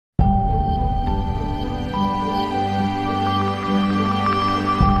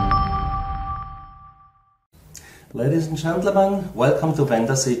Ladies and gentlemen, welcome to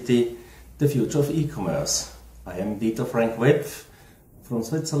Vendasity, the future of e-commerce. I am Dieter Frank Wepf from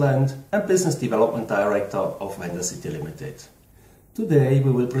Switzerland and Business Development Director of Vendasity Limited. Today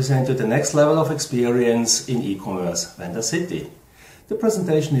we will present you the next level of experience in e-commerce, Vendasity. The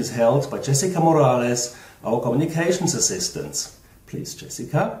presentation is held by Jessica Morales, our communications assistant. Please,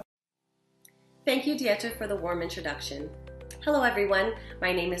 Jessica. Thank you, Dieter, for the warm introduction. Hello everyone,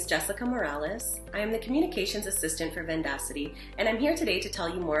 my name is Jessica Morales. I am the Communications Assistant for Vendasity, and I'm here today to tell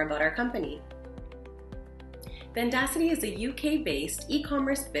you more about our company. Vendasity is a UK-based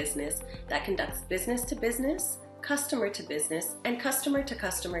e-commerce business that conducts business-to-business, customer-to-business, and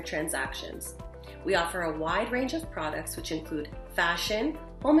customer-to-customer transactions. We offer a wide range of products which include fashion,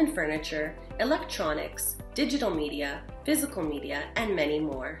 home and furniture, electronics, digital media, physical media, and many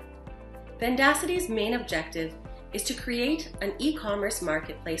more. Vendacity's main objective is to create an e-commerce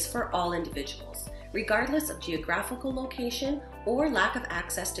marketplace for all individuals, regardless of geographical location or lack of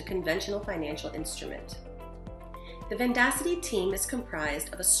access to conventional financial instrument. The Vendasity team is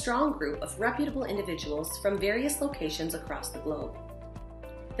comprised of a strong group of reputable individuals from various locations across the globe.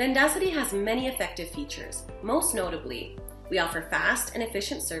 Vendasity has many effective features. Most notably, we offer fast and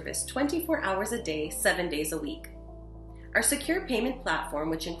efficient service 24 hours a day, 7 days a week. Our secure payment platform,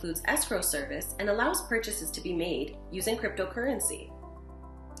 which includes escrow service and allows purchases to be made using cryptocurrency.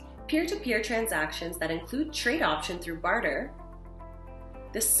 Peer-to-peer transactions that include trade option through barter,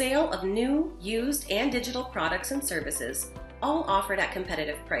 the sale of new, used, and digital products and services, all offered at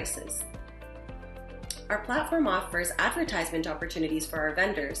competitive prices. Our platform offers advertisement opportunities for our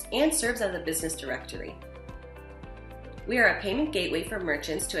vendors and serves as a business directory. We are a payment gateway for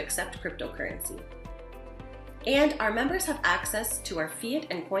merchants to accept cryptocurrency. And our members have access to our fiat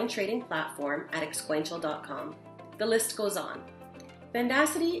and coin trading platform at exquential.com. The list goes on.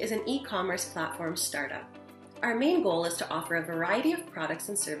 Vendasity is an e-commerce platform startup. Our main goal is to offer a variety of products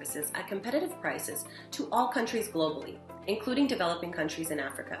and services at competitive prices to all countries globally, including developing countries in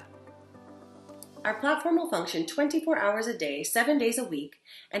Africa. Our platform will function 24 hours a day, 7 days a week,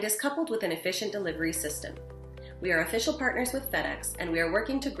 and is coupled with an efficient delivery system. We are official partners with FedEx, and we are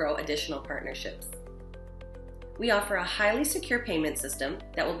working to grow additional partnerships. We offer a highly secure payment system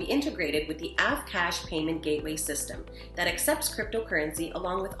that will be integrated with the Avcash payment gateway system that accepts cryptocurrency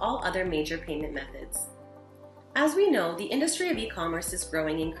along with all other major payment methods. As we know, the industry of e-commerce is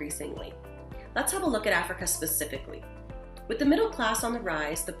growing increasingly. Let's have a look at Africa specifically. With the middle class on the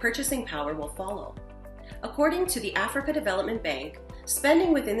rise, the purchasing power will follow. According to the Africa Development Bank,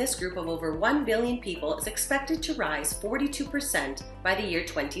 spending within this group of over 1 billion people is expected to rise 42% by the year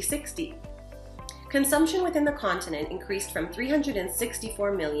 2060. Consumption within the continent increased from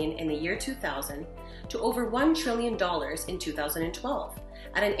 364 million in the year 2000 to over $1 trillion in 2012,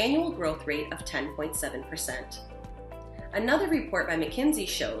 at an annual growth rate of 10.7%. Another report by McKinsey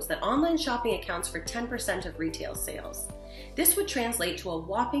shows that online shopping accounts for 10% of retail sales. This would translate to a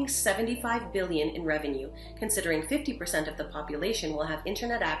whopping 75 billion in revenue, considering 50% of the population will have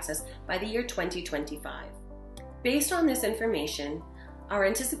internet access by the year 2025. Based on this information, our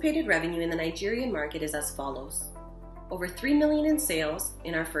anticipated revenue in the Nigerian market is as follows: over 3 million in sales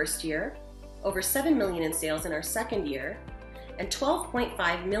in our first year, over 7 million in sales in our second year, and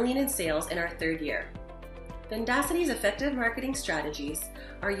 12.5 million in sales in our third year. Vendacity's effective marketing strategies,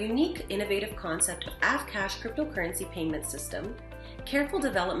 our unique innovative concept of Avcash cryptocurrency payment system, careful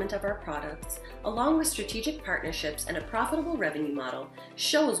development of our products, along with strategic partnerships and a profitable revenue model,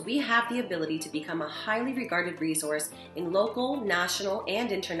 shows we have the ability to become a highly regarded resource in local, national,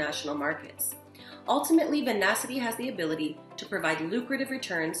 and international markets. Ultimately, Vendasity has the ability to provide lucrative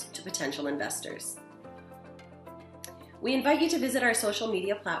returns to potential investors. We invite you to visit our social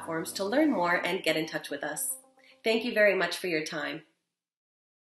media platforms to learn more and get in touch with us. Thank you very much for your time.